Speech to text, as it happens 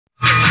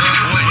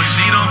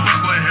don't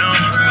fuck with him.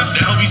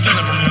 They hope he's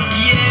stealing from him.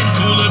 Yeah.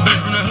 Cool little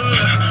bitch from the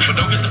hood, but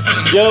don't get the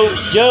feeling.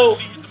 Yo.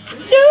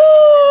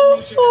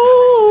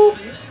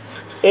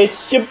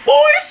 It's your boy.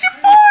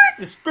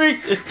 The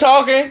streets is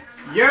talking.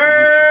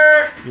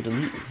 Yeah.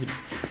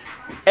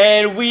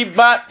 And we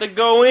about to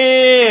go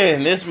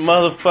in. This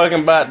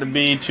motherfucking about to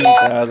be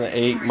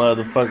 2008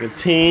 motherfucking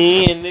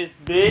teen in this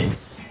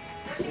bitch.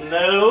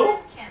 No.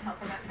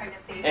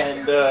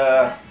 And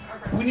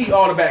we need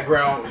all the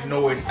background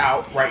noise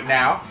out right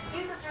now.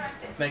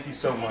 Thank you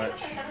so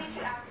much.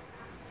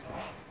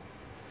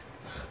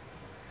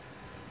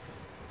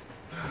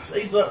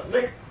 Say something,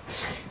 nigga.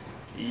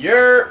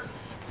 Yeah.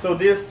 So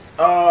this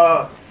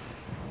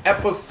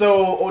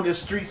episode of the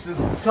streets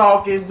is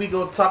talking. We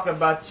gonna talk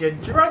about your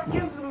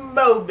drunkest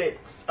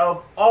moments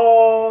of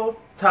all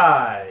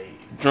time.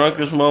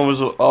 Drunkest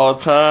moments of all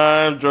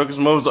time.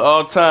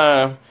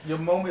 Your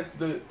moments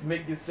that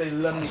make you say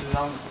love me a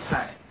long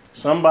time.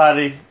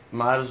 Somebody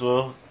might as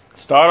well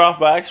start off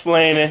by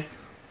explaining.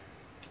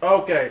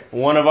 Okay.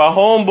 One of our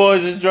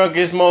homeboys'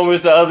 drunkest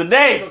moments the other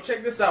day. So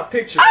check this out,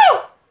 picture.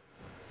 Oh!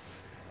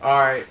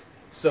 Alright,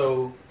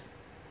 so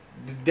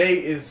the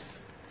day is,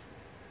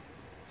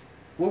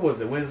 what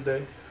was it,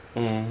 Wednesday?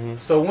 Mm-hmm.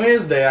 So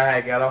Wednesday I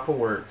had got off of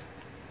work,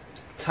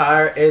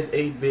 tired as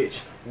a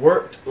bitch,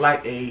 worked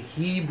like a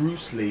Hebrew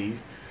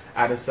slave.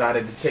 I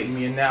decided to take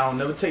me a nap. I'll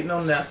never take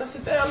no naps. I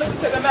said, damn, let me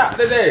take a nap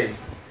today.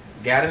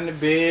 Got in the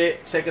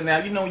bed, check a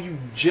nap. You know, you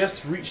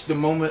just reached the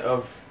moment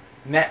of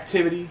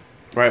naptivity.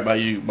 Right by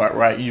you,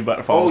 you about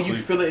to fall asleep.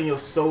 You feel it in your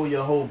soul,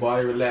 your whole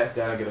body relaxed.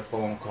 Then I get a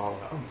phone call.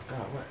 Like, oh my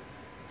God, what?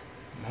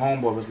 My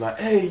homeboy was like,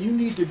 hey, you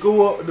need to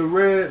go up to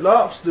Red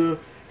Lobster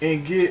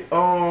and get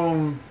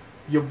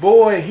your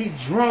boy, he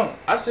drunk.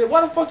 I said, why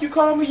the fuck you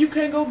call me? You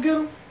can't go get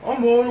him?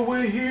 I'm all the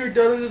way here,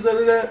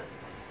 da-da-da-da-da. I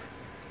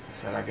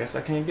said, I guess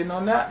I can't get no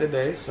nap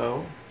today.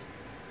 So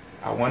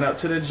I went up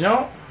to the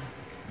jump.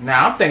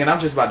 Now I'm thinking I'm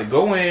just about to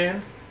go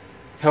in,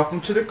 help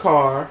him to the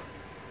car,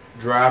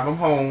 drive him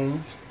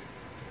home,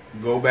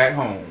 go back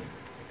home.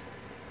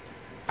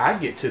 I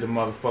get to the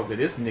motherfucker,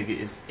 this nigga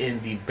is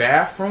in the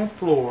bathroom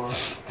floor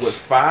with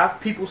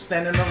 5 people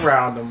standing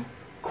around him,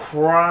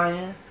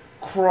 crying,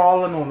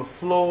 crawling on the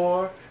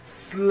floor,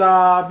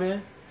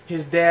 slobbing.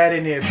 His dad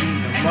in there beating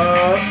him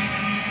up.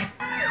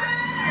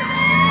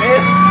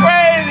 It's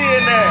crazy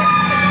in there.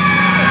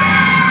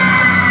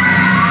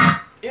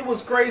 It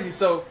was crazy.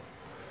 So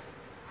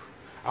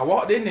I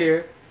walked in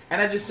there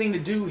and I just seen the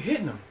dude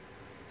hitting him.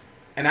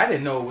 And I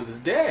didn't know it was his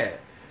dad.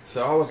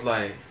 So I was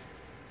like,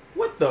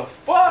 what the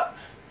fuck?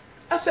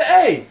 I said,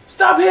 hey,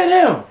 stop hitting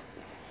him.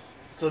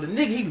 So the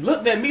nigga, he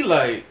looked at me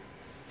like,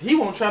 he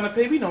wasn't trying to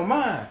pay me no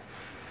mind.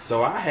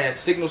 So I had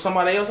signaled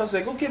somebody else. I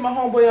said, go get my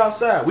homeboy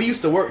outside. We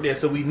used to work there,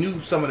 so we knew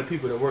some of the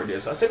people that worked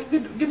there. So I said, go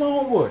get my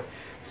homeboy.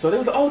 So they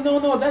was like, oh,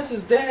 no, that's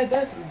his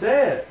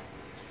dad.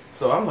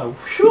 So I'm like,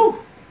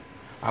 whew.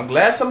 I'm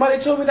glad somebody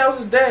told me that was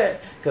his dad,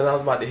 because I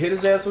was about to hit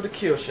his ass with a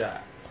kill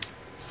shot.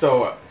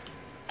 So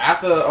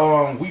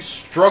after we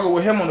struggled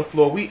with him on the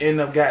floor, we ended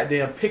up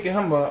goddamn picking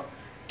him up,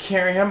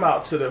 carrying him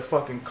out to the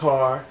fucking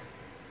car.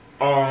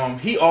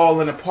 He all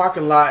in the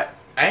parking lot.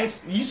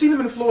 You seen him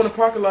in the floor in the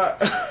parking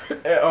lot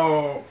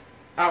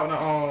out in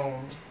the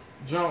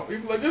jump. He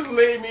was like, just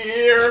lay me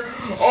here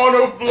on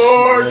the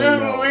floor.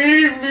 Just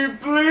leave me,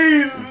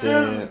 please.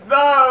 Just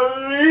stop,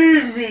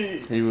 leave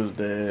me. He was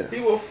dead.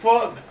 He was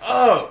fucked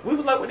up. We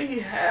was like, what did he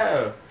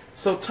have?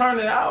 So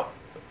turning out,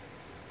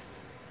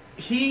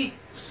 he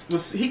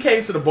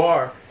came to the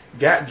bar,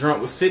 got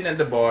drunk, was sitting at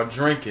the bar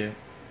drinking.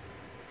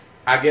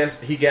 I guess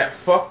he got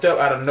fucked up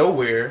out of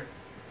nowhere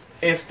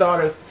and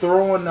started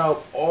throwing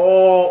up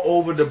all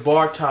over the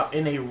bar top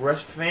in a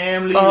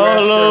family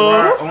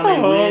restaurant on a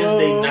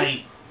Wednesday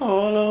night.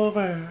 All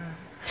over.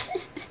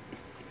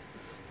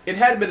 It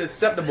had been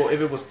acceptable if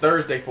it was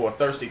Thursday for a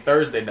thirsty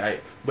Thursday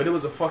night, but it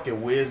was a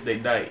fucking Wednesday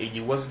night and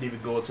you wasn't even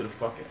going to the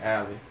fucking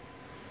alley.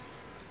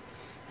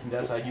 And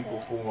that's how you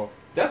perform.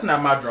 That's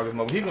not my drunkest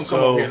moment. He's gonna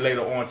come up here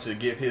later on to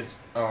give his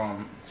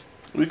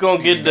we're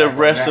gonna get the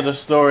rest of the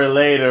story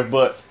later,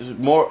 but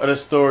more of the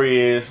story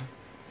is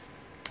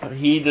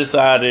he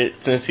decided,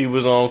 since he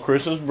was on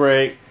Christmas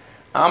break,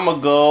 I'm gonna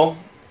go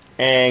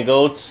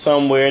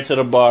somewhere to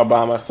the bar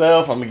by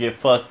myself. I'm gonna get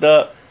fucked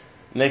up.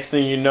 Next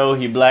thing you know,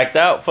 he blacked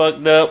out,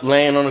 fucked up,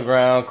 laying on the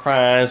ground,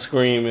 crying,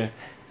 screaming,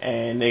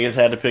 and niggas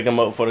had to pick him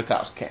up before the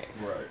cops came.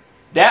 Right.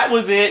 That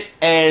was it,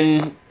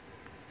 and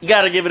you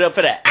gotta give it up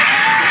for that.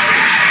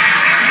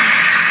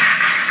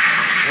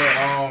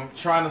 Well,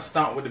 trying to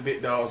stomp with the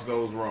big dogs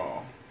goes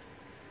wrong.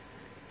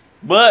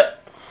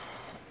 But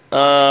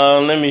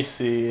let me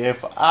see.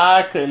 If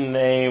I could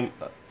name,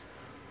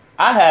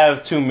 I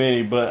have too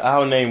many, but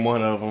I'll name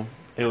one of them.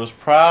 It was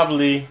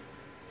probably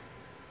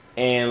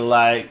in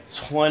like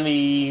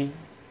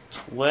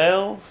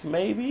 2012,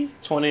 maybe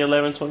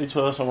 2011,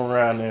 2012, somewhere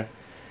around there.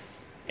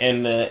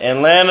 In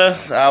Atlanta,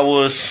 I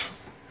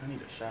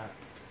need a shot.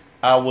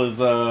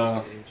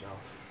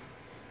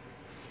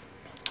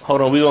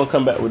 Hold on, we're gonna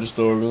come back with the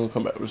story.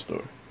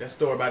 That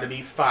story about to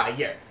be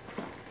fire.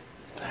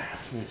 Damn,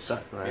 It's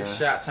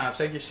shot time.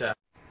 Take your shot.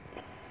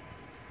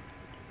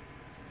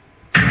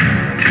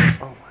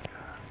 Oh my god.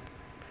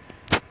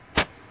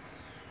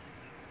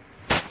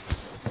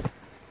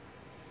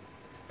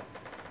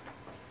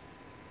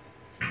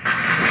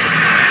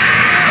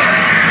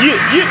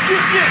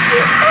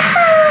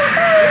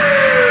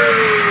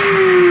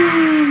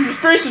 The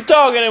streets are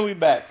talking and we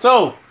back.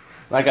 So,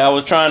 like I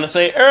was trying to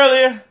say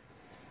earlier,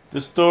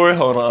 the story.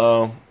 Hold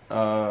on.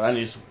 I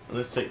need some.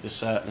 Let's take this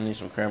shot. I need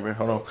some cranberry.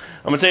 Hold on.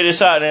 I'm gonna take this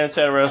shot and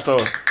tell the rest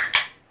story.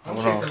 I'm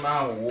chasing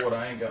mine with water.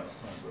 I ain't got no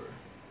cranberry.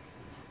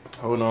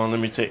 Hold on. Let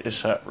me take this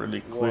shot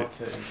really quick.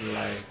 Water is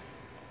life.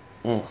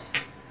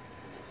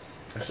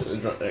 I should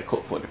have drunk that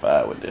Coke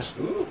 45 with this.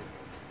 Ooh.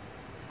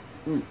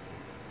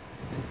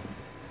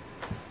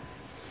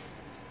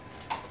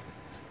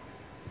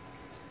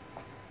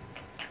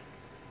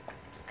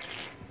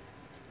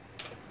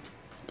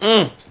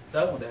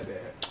 That wasn't that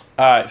bad.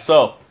 Alright,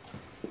 so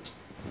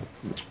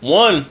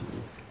one,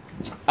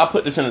 I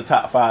put this in the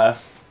top 5.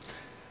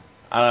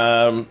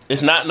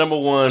 It's not number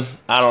 1.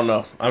 I don't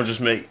know. I'm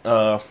just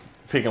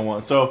picking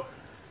one. So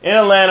in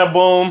Atlanta,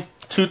 boom,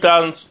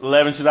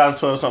 2011,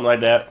 2012, something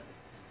like that.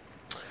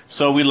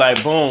 So we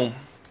like, boom,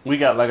 we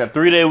got like a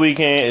 3-day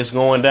weekend. It's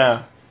going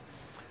down.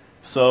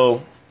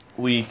 So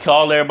we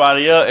call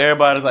everybody up.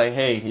 Everybody's like,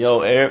 hey, yo,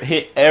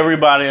 hit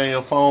everybody on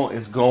your phone.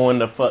 It's going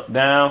the fuck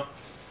down.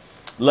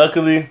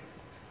 Luckily,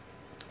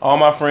 all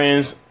my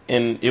friends,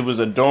 and it was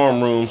a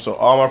dorm room, so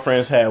all my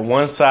friends had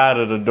one side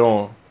of the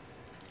dorm,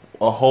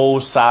 a whole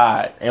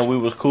side, and we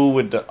was cool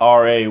with the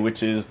RA,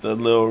 which is the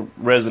little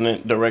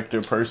resident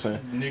director person,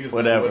 Niggas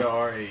whatever, know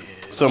what the RA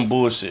is. some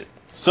bullshit.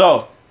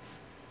 So,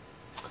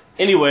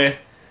 anyway,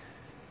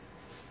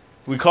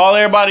 we call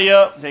everybody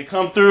up. They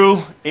come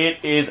through. It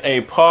is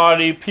a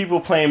party. People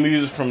playing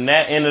music from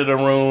that end of the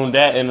room,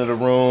 that end of the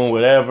room,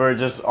 whatever,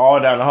 just all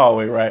down the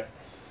hallway, right?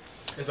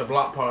 It's a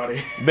block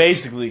party.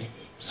 Basically.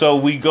 So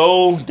we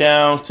go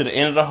down to the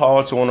end of the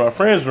hall to one of our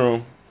friends'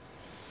 room.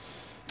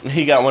 And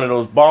he got one of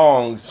those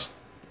bongs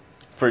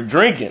for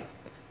drinking.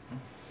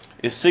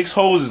 It's 6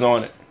 hoses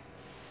on it.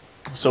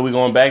 So we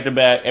going back to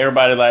back.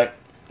 Everybody like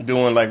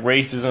doing like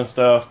races and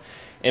stuff.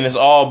 And it's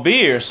all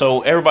beer.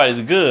 So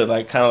everybody's good.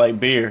 Like kind of like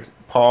beer.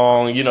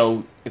 Pong. You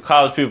know,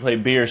 college people play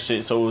beer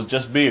shit. So it was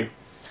just beer.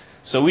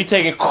 So we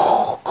taking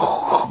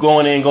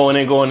going in.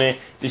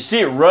 The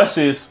shit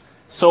rushes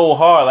so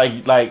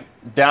hard, like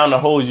down the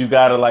hose, you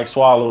gotta like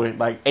swallow it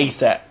like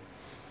ASAP.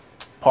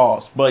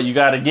 Pause. But you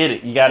gotta get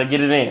it. You gotta get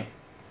it in.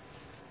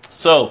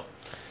 So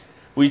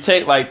we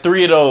take like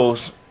 3 of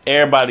those.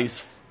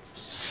 Everybody's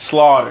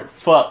slaughtered.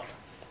 Fucked.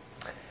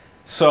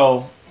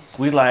 So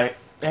we like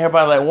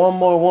everybody like one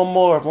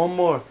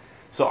more.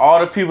 So all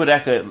the people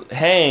that could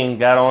hang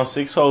got on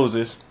 6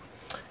 hoses,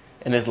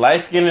 and this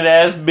light skinned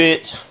ass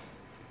bitch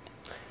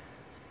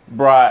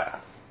brought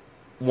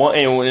one,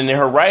 and in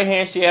her right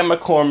hand she had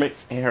McCormick,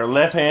 in her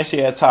left hand she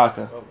had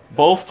Taka.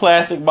 Both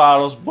plastic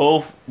bottles,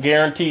 both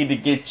guaranteed to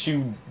get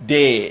you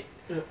dead.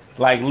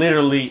 Like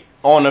literally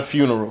on a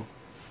funeral.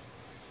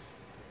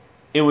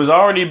 It was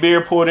already beer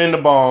poured in the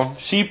bomb.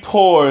 She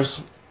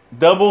pours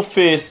double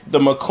fist the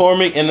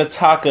McCormick and the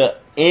Taka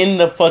in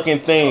the fucking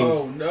thing.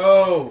 Oh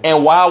no.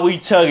 And while we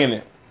chugging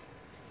it.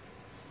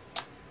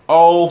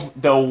 Oh,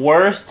 the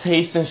worst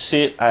tasting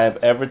shit I have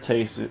ever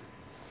tasted.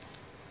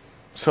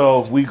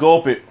 So we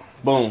gulp it.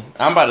 Boom.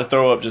 I'm about to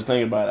throw up just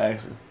thinking about it,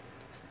 actually.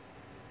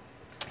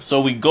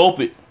 So we gulp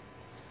it.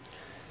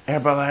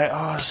 Everybody like,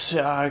 oh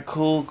shit, alright,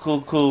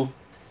 cool.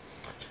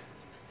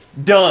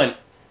 Done.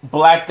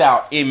 Blacked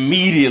out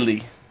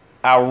immediately.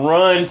 I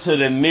run to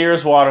the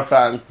nearest water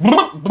fountain.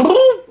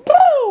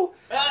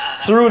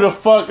 Threw the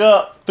fuck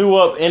up. Threw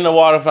up in the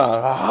water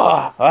fountain.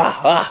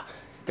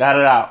 Got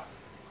it out.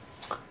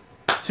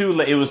 Too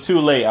late. It was too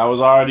late. I was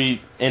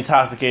already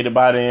intoxicated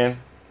by then.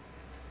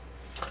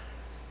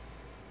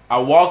 I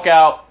walk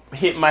out,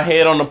 hit my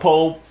head on the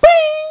pole.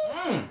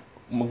 Bing!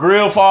 My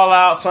grill fall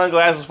out,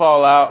 sunglasses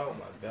fall out. Oh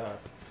my god.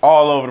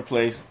 All over the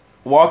place.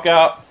 Walk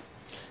out,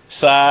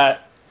 side.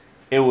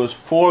 It was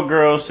 4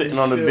 girls sitting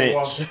on the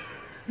bench.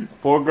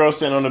 4 girls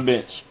sitting on the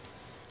bench.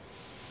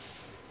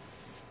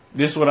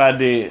 This is what I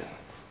did.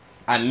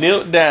 I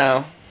knelt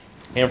down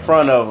in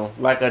front of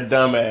them like a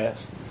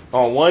dumbass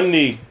on one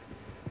knee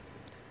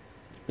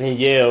and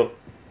yelled,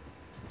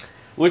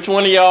 "Which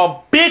one of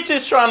y'all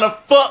bitches trying to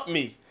fuck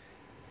me?"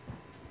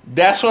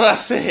 That's what I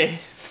said.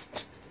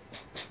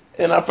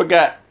 And I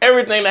forgot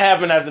everything that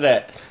happened after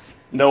that.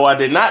 No, I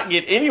did not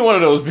get any one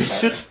of those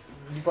bitches.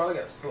 You probably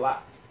got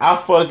slapped. I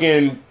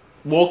fucking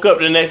woke up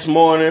the next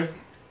morning.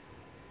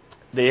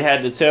 They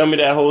had to tell me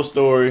that whole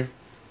story.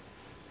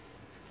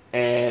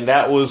 And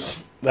that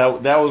was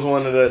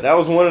one of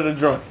the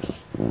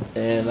drunks.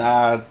 And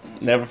I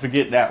never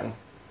forget that one.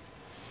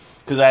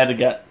 Cause I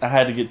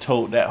had to get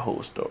told that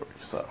whole story.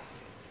 So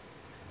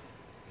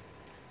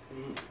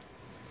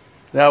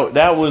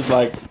that was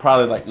like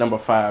probably like number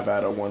 5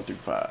 out of 1 through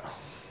 5.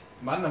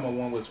 My number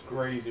 1 was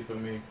crazy for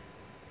me.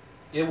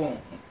 It won't.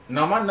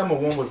 No, my number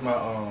 1 was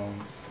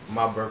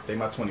my birthday,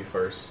 my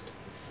 21st,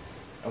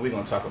 and we're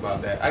gonna talk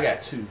about that. I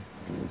got 2.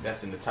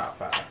 That's in the top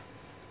 5.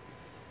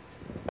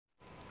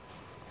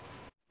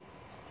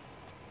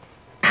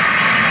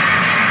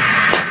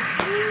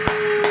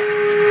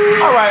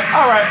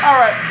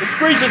 right. The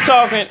streets are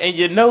talking, and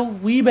you know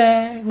we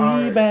back,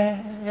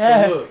 back.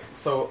 So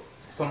look,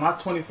 so my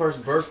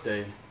 21st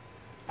birthday,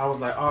 I was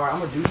like, all right, I'm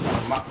gonna do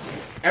something.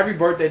 Every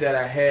birthday that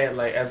I had,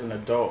 like as an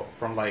adult,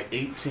 from like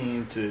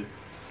 18 to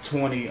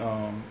 20,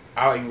 I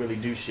didn't really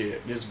do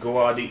shit. Just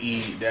go out to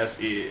eat. That's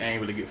it. I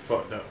ain't really get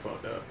fucked up.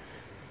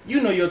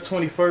 You know your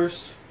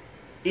 21st,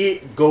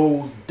 it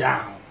goes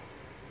down.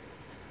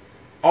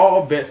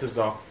 All bets is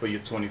off for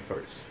your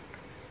 21st.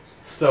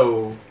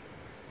 So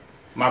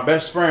my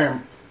best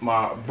friend,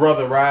 my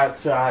brother, ride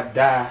till I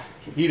die.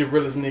 He the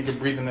realest nigga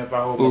breathing if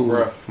I hold my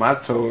breath. My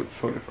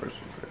 21st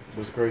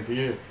was crazy.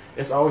 Yeah,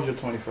 it's always your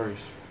 21st.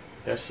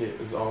 That shit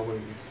is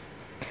always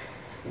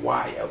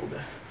wild.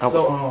 I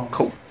was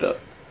coked up.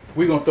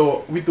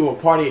 We threw a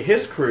party at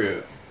his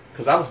crib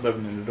because I was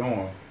living in the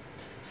dorm.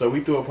 So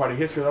we threw a party at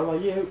his crib. I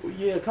was like,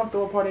 yeah, come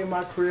throw a party in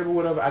my crib or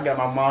whatever. I got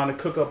my mom to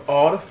cook up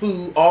all the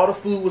food. All the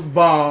food was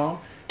bomb.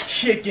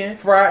 Chicken,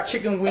 fried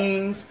chicken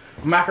wings,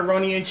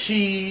 macaroni and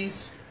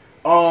cheese,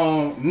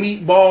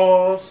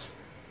 meatballs,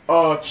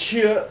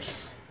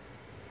 chips.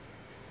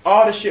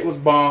 All the shit was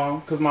bomb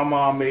because my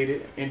mom made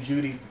it and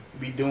Judy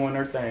be doing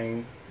her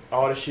thing.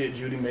 All the shit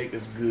Judy make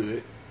is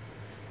good.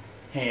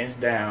 Hands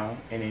down.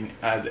 And then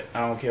I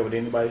don't care what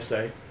anybody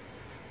say.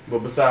 But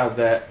besides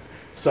that,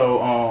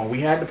 so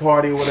we had the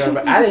party or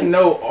whatever. I didn't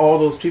know all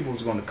those people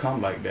was gonna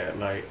come like that.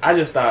 Like I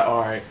just thought,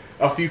 all right,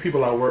 a few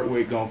people I work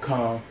with gonna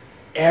come.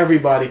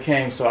 Everybody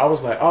came, so I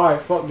was like, all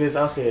right, fuck this.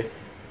 I said,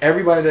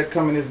 everybody that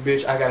come in this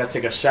bitch, I gotta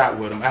take a shot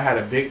with them. I had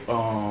a big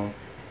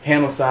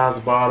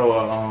handle-sized bottle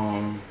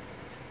of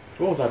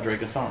what was I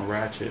drinking? Something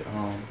ratchet.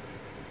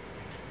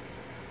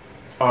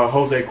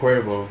 Jose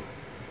Cuervo.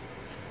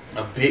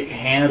 A big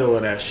handle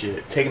of that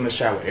shit. Taking a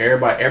shot with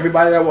everybody.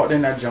 Everybody that walked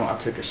in that joint, I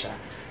took a shot.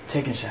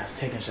 Taking shots.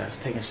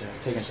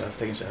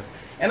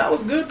 And I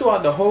was good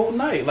throughout the whole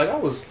night. Like, I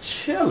was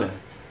chilling.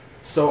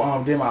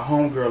 So, then my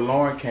homegirl,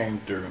 Lauren, came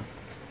through.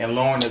 And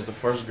Lauren is the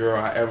first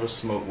girl I ever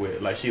smoked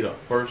with. Like, she the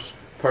first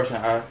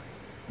person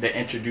that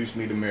introduced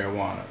me to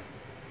marijuana.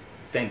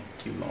 Thank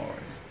you,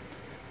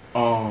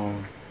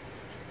 Lauren.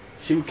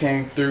 She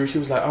came through. She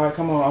was like, all right,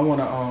 come on. I want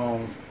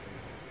to,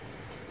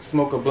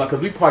 smoke a blunt,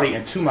 because we party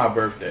into my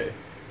birthday.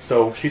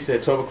 So she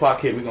said 12 o'clock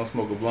hit, we're going to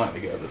smoke a blunt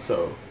together.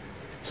 So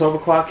 12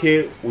 o'clock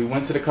hit, we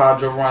went to the car,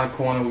 drove around the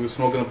corner, we were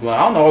smoking a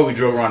blunt. I don't know why we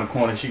drove around the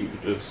corner,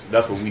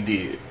 that's what we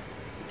did,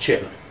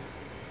 chilling.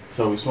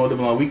 So we smoked a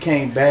blunt, we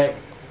came back,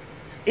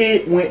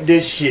 it went to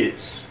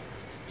shits.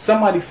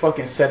 Somebody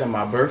fucking set in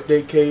my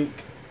birthday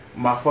cake,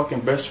 my fucking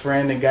best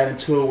friend then got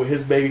into it with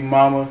his baby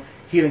mama,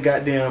 he done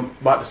got them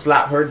about to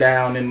slap her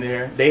down in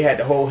there. They had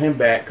to hold him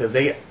back, because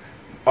they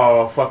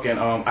fucking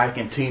Ike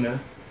and Tina.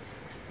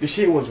 The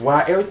shit was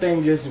wild.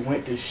 Everything just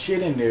went to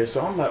shit in there. So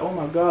I'm like, oh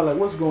my god, like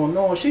what's going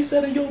on? She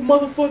said in your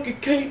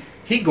motherfucking cake.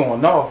 He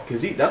going off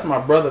because that's my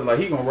brother. Like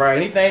he gonna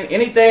ride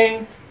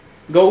anything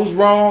goes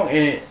wrong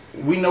and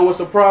we know it's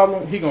a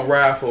problem. He gonna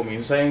ride for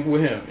me. Same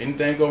with him.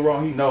 Anything go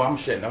wrong, he know I'm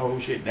shutting the whole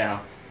shit down.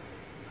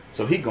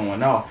 So he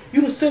going off.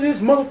 You done said this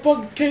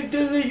motherfucking cake.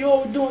 You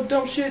always doing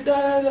dumb shit.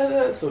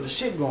 So the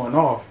shit going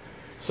off.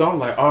 So I'm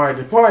like, all right,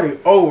 the party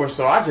over.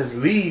 So I just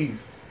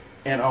leave.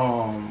 And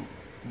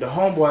the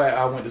homeboy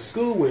I went to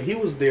school with, he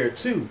was there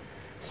too.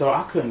 So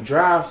I couldn't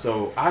drive,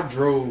 so I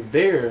drove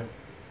there.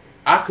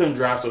 I couldn't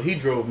drive, so he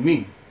drove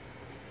me.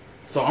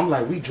 So I'm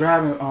like, we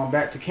driving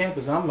back to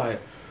campus. I'm like,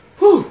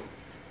 whew.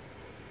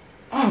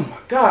 Oh my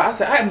God. I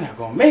said, I'm not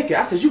gonna make it.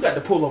 I said, you got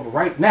to pull over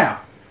right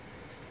now.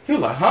 He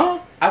was like,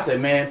 huh? I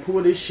said, man,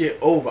 pull this shit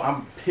over.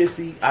 I'm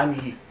pissy. I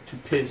need to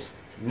piss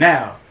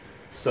now.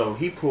 So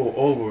he pulled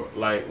over,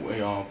 like,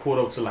 pulled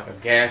over to like a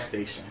gas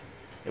station.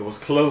 It was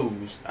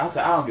closed. I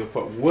said, I don't give a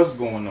fuck what's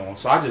going on.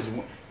 So I just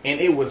went, and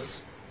it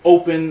was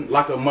open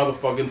like a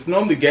motherfucking.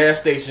 Normally gas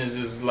stations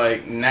is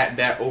like not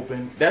that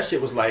open. That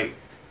shit was like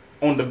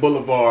on the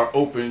boulevard,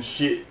 open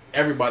shit.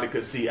 Everybody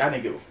could see. I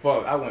didn't give a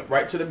fuck. I went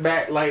right to the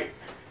back, like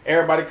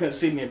everybody couldn't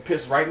see me, and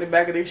pissed right in the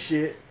back of their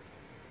shit.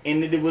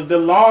 And it was the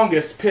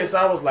longest piss.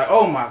 I was like,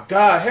 oh my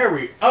God,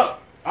 hurry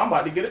up. I'm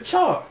about to get a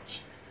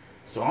charge.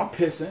 So I'm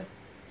pissing.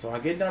 So I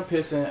get done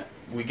pissing.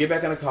 We get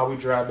back in the car. We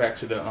drive back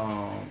to the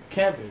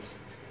campus.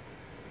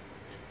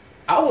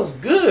 I was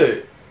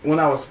good when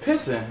I was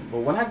pissing, but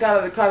when I got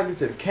out of the car to get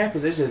to the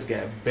campus, it just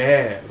got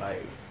bad.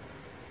 Like,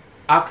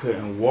 I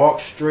couldn't walk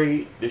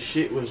straight. The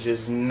shit was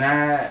just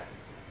not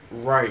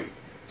right.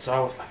 So I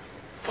was like,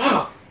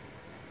 fuck,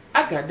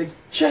 I got to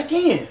check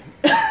in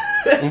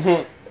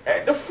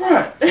at the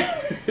front.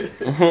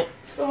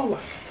 So I'm like,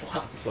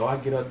 fuck. So I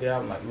get up there,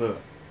 I'm like, look,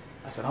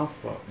 I said, I'm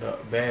fucked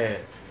up bad.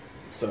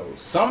 So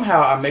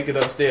somehow I make it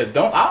upstairs. I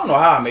don't know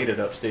how I made it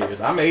upstairs.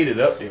 I made it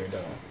up there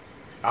though.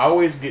 I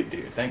always get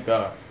there, thank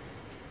God.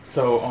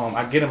 So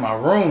I get in my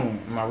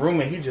room. My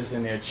roommate, he just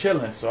in there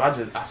chilling. So I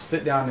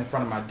sit down in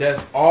front of my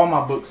desk. All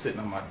my books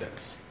sitting on my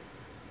desk.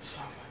 So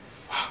I'm like,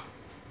 fuck.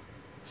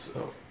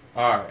 So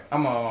alright,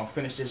 I'm gonna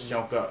finish this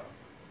junk up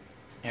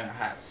in a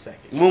hot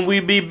second. When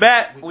we be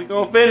back, we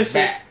gonna finish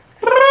it.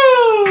 Cook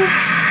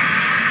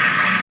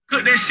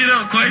that shit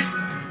up, Quay.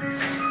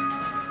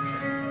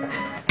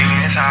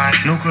 inside.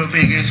 No crib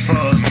big as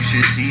fuck, you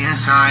should see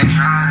inside.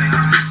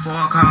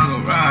 4-car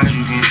garage,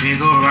 you can pick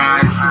a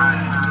ride.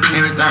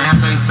 Everything I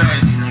say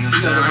fast, these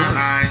niggas tell them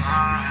lies.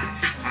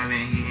 I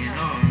been hitting up.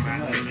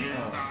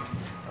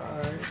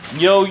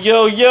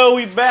 Yo,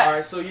 we back. All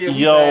right, so yeah, we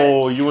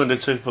Yo, you went to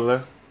Chick-fil-A?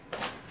 back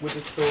with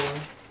the story.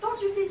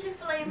 Don't you see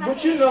Chick-fil-A in my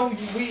But you hand? know,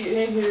 we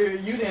in here.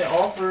 You didn't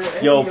offer.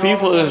 Yo, any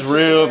people is Chick-fil-A.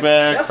 real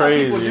bad That's how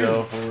people crazy, do.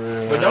 yo, for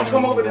real. But don't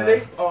come over to their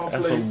That's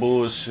place. some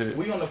bullshit.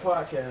 We on the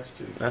podcast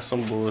too. That's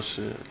some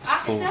bullshit. I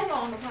That's can cool. tell you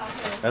on the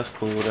podcast. That's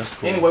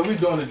cool. Anyway, we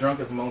doing the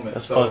drunkest moment.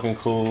 That's so fucking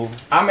cool.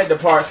 I'm at the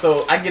part,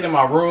 so I get in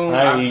my room.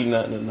 I ain't eat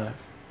nothing tonight.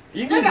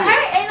 You Nigga, can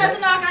I ain't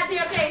nothing all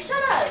goddamn day.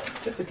 Shut up.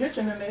 It's a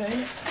kitchen in there, ain't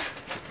it?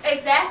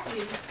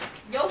 Exactly.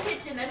 Your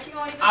kitchen that you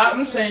don't even.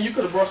 I'm saying you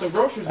could have brought some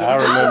groceries. I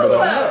if you remember did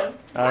that. something up.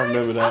 I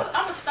remember that.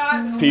 I'm a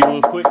starving.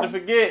 People quick to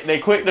forget. They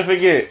quick to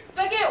forget.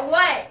 Forget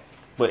what?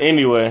 But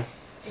anyway,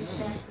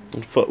 Exactly.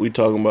 what the fuck we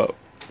talking about?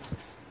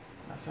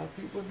 That's how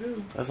people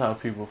do. That's how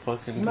people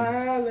fucking do.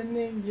 Smiling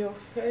in your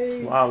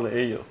face. Smiling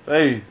in your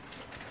face.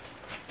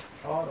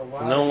 All the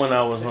while. No when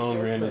I was Take your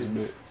hungry in this place.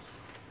 bit.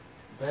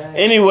 Bang.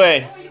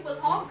 Anyway, When you was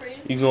hungry.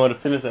 you going to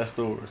finish that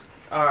story.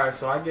 Alright,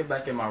 so I get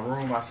back in my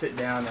room. I sit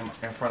down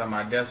in front of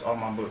my desk. All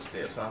my books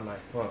there. So I'm like,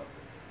 fuck.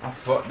 I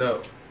fucked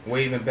up.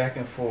 Waving back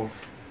and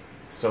forth.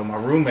 So my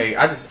roommate,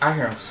 I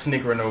hear him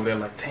snickering over there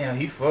like, damn,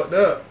 he fucked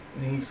up.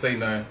 And he didn't say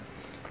nothing.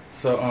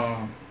 So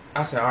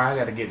I said, alright, I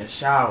gotta get in the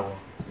shower.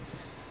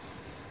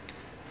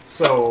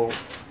 So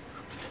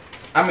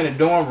I'm in the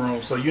dorm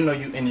room. So you know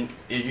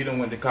if you done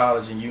went to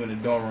college and you in the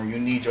dorm room, you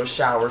need your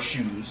shower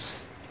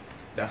shoes.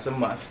 That's a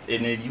must.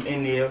 And if you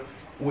in there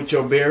with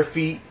your bare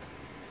feet,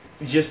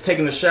 just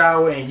taking a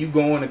shower and you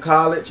going to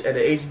college at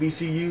a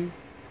HBCU,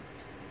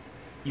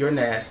 you're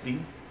nasty.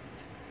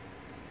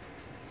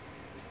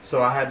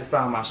 So I had to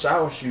find my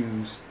shower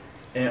shoes,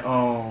 and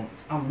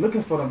I'm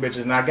looking for them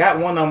bitches, and I got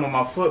one of them on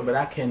my foot, but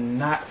I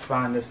cannot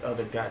find this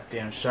other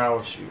goddamn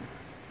shower shoe.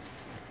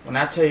 When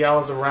I tell you I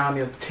was around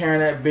there tearing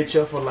that bitch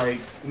up for like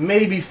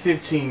maybe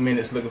 15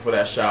 minutes looking for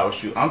that shower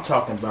shoe, I'm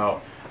talking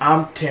about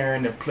I'm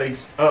tearing the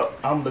place up.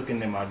 I'm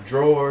looking in my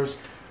drawers.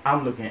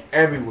 I'm looking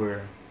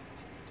everywhere.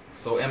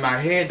 So in my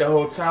head the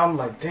whole time, I'm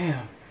like,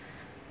 damn,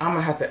 I'm going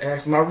to have to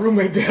ask my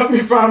roommate to help me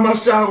find my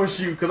shower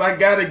shoe because I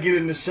got to get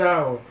in the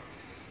shower.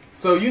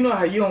 So you know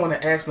how you don't want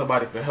to ask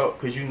nobody for help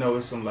because you know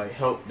it's some like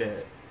help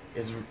that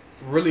is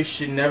really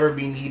should never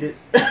be needed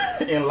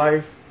in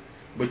life.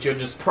 But your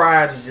just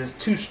pride is just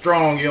too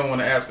strong. You don't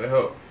want to ask for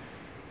help.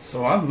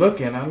 So I'm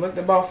looking. I looked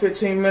about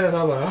 15 minutes.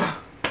 I was like,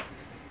 ah.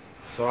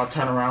 So I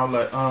turn around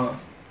like, I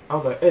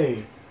was like,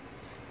 hey.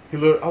 He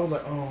looked. I was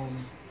like,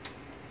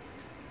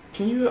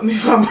 can you help me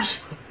find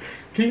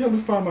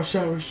my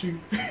shower shoe?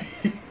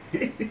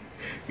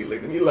 He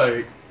looked at me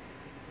like,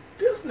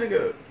 this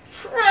nigga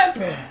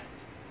trapping.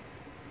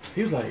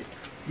 He was like,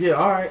 yeah,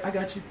 all right, I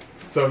got you.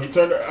 So he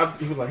turned.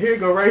 He was like, here you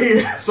go, right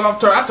here. So I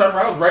turned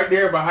around. I was right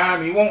there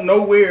behind me. It wasn't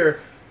nowhere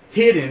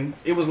hidden.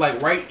 It was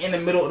like right in the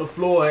middle of the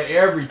floor and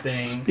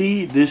everything.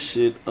 Speed this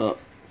shit up.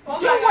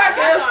 Oh Your my whack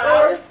God, ass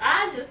story.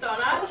 I just thought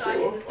you shit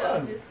was was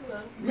telling funny. this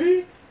one.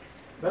 Me?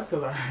 That's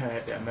because I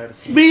had that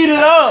medicine. Speed it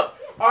up.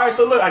 All right,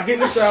 so look, I get in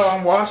the shower.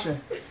 I'm washing.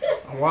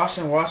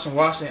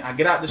 I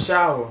get out the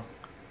shower.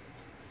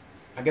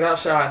 And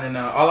then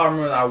all I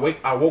remember,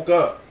 I woke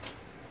up.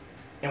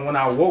 And when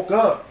I woke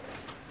up,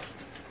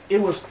 I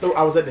was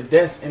at the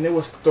desk, and it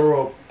was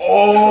throw up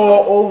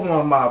all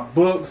over my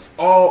books,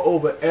 all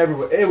over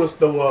everywhere. It was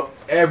throw up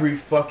every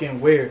fucking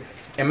where.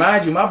 And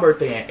mind you, my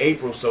birthday in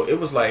April, so it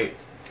was like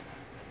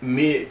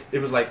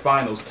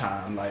finals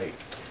time. Like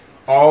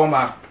all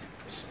my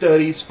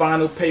studies,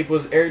 final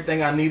papers,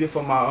 everything I needed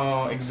for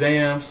my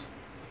exams,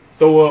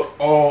 throw up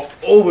all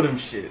over them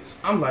shits.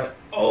 I'm like,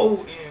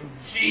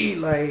 OMG,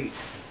 like,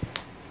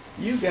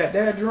 you got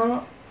that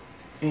drunk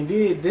and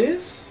did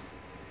this?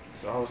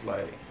 So I was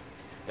like,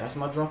 that's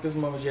my drunkest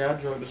moment. Yeah, I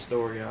drug the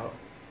story out.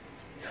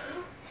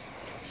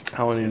 I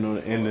don't even know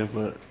the ending,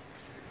 but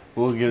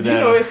we'll give You that.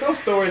 know, it's some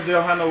stories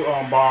that'll have no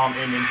bomb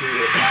ending to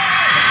it.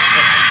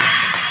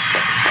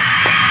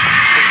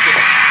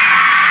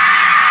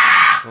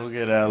 We'll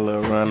give that a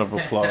little round of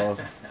applause,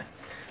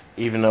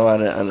 even though I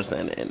didn't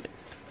understand the ending.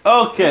 The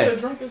Okay,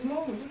 drunkest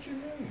moment? What you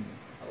mean?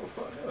 I was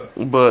fucked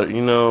up. but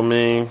you know what I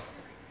mean.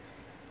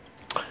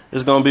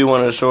 It's gonna be one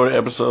of the shorter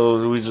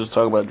episodes. We just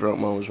talk about drunk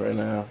moments right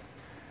now.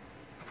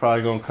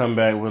 Probably gonna come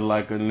back with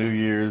like a New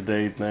Year's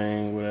Day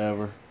thing,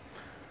 whatever.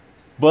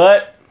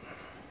 But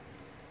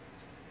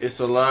it's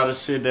a lot of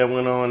shit that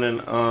went on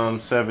in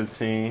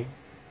 17.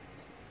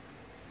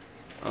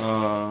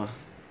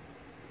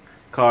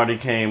 Cardi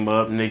came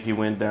up, Nicki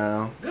went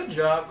down. Good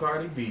job,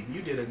 Cardi B.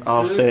 You did a good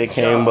Offset job.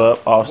 came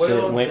up, Offset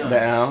Well went done.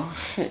 down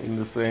in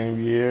the same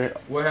year.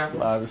 What A happened?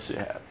 lot of shit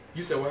happened.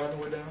 You said what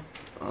happened went down?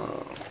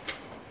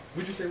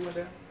 What'd you say went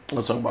down?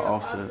 Let's talk about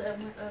Offset. Offset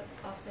went up,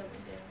 Offset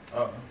went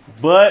down.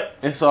 But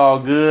it's all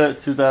good.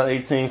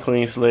 2018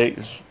 clean slate.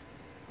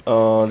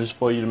 Just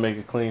for you to make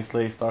a clean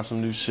slate, start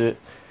some new shit.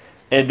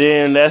 And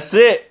then that's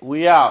it.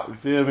 We out. You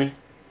feel me?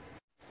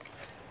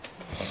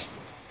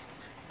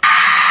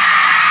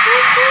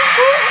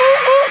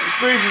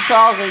 you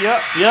talking.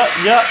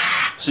 Yep.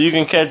 So you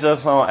can catch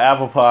us on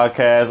Apple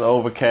Podcasts,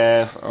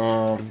 Overcast,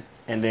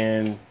 and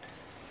then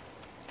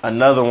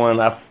another one.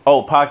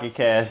 Pocket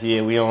Cast.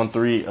 Yeah, we on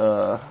three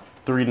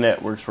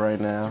networks right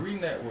now. 3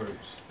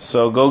 networks.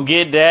 So go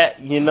get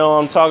that. You know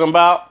what I'm talking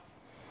about.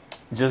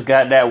 Just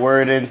got that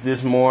word in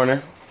this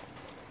morning.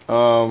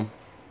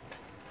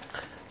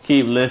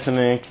 Keep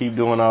listening. Keep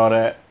doing all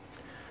that.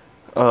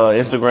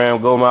 Instagram,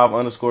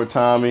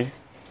 GoMouth_Tommy.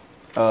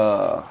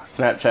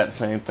 Snapchat, the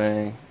same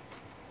thing.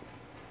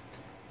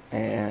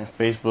 And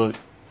Facebook,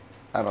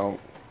 I don't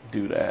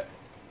do that.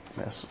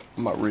 That's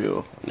my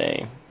real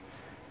name.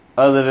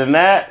 Other than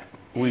that,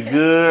 we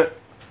good.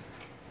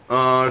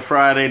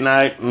 Friday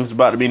night. It's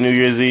about to be New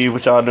Year's Eve.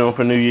 What y'all doing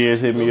for New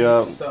Year's? Hit me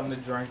Go up. get you something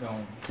to drink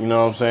on. You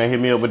know what I'm saying? Hit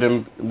me up with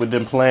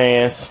them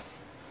plans.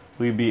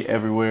 We be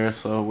everywhere,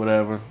 so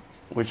whatever.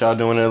 What y'all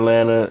doing in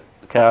Atlanta,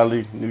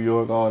 Cali, New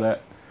York, all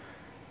that.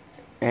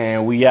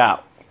 And we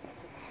out.